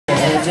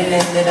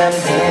imagining that I'm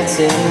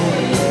dancing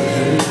with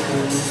you.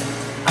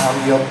 I'm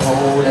your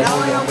pole and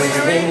all you're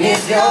wearing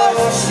is your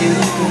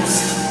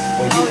shoes.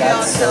 Well, you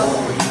got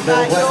soul, you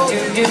know what to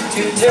do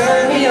to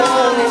turn me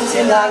on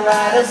until I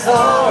write a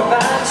song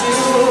about you.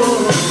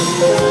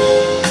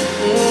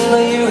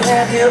 You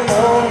have your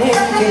own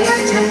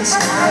engaging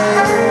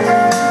style,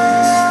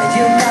 and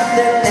you got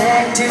the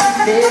knack to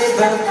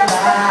never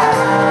fly.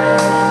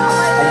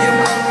 You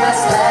make my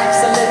slacks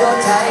a little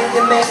tight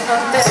to make my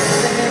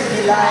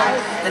flexibility light.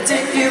 I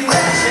take you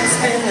crash and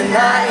spend the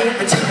night,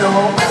 but you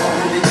don't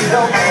own it, you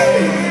don't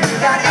pay. You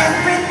got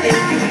everything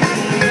you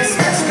need,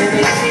 especially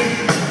me.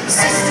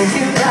 Sister,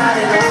 you got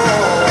it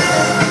all.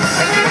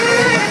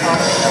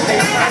 You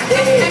make my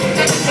day,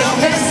 don't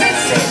hesitate,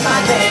 say my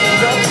name.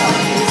 Your talk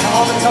is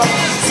all the talk.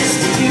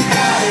 Sister, you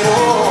got it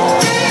all.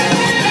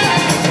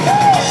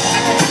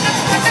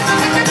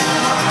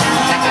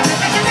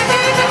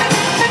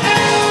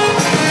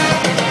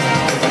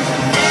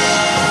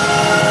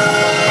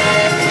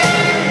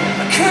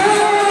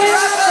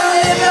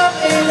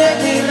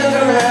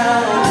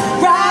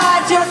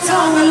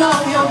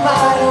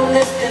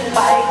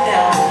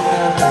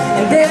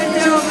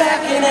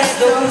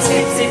 Those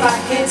hips if I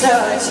can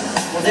touch,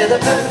 well they're the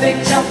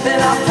perfect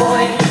jumping off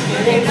point.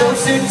 Getting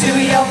closer to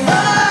your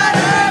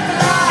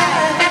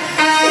butterfly.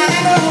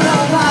 You know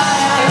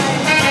why.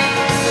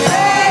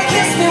 Hey,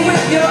 kiss me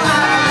with your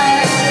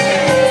eyes.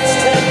 It's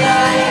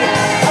tonight.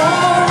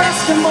 Oh,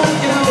 rest among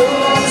your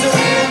lungs,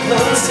 real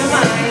close to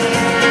mine.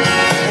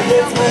 And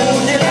let's move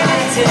the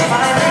lights and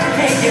finally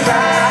make it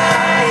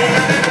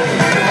right.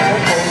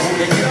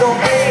 You don't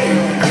pay.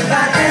 You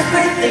got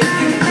everything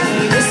you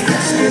need,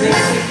 especially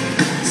me.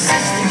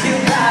 You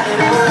got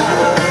it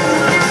all.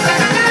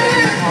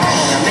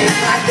 Make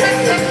my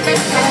day,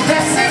 don't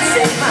rest and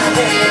say my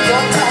name.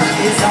 Your talk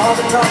is all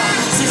the talk.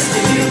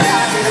 Sister, you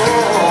got it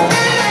all.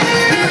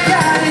 You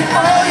got it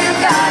all, you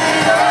got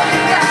it all,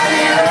 you got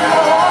it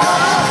all.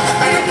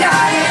 You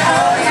got it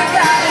all, you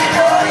got it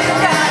all, you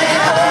got it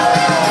all.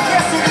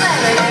 Yes, you got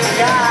it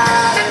all.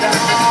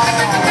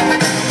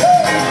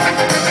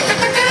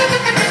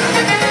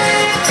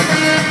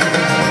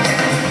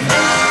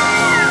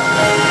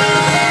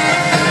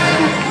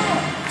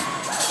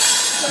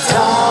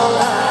 All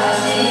I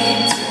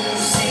need to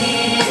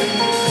see you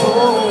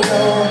hold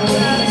on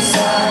me,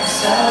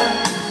 son.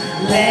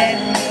 Let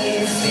me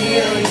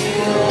feel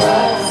you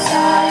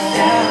upside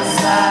down,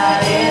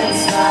 slide in,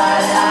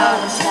 slide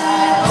out,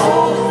 slide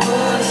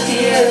over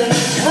here,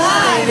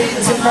 climb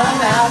into my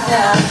mouth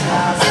now.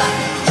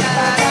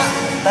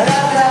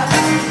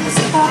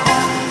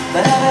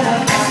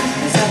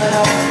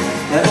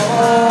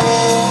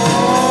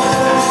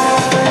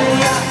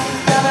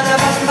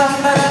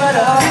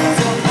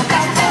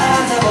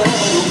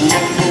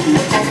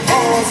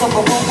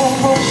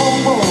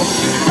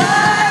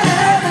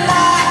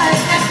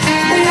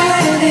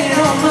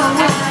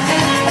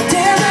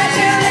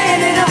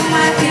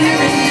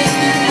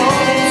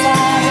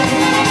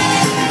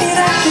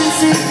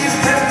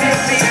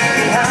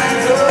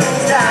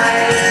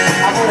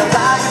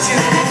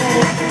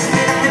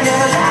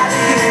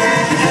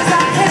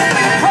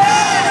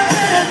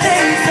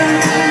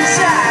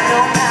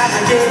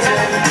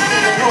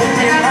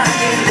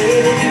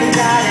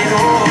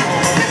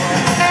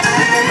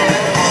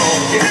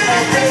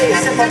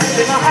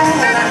 In my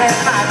home and I have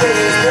my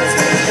ways, let's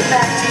take it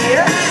back to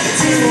you.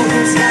 See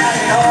who's got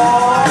it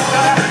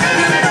all.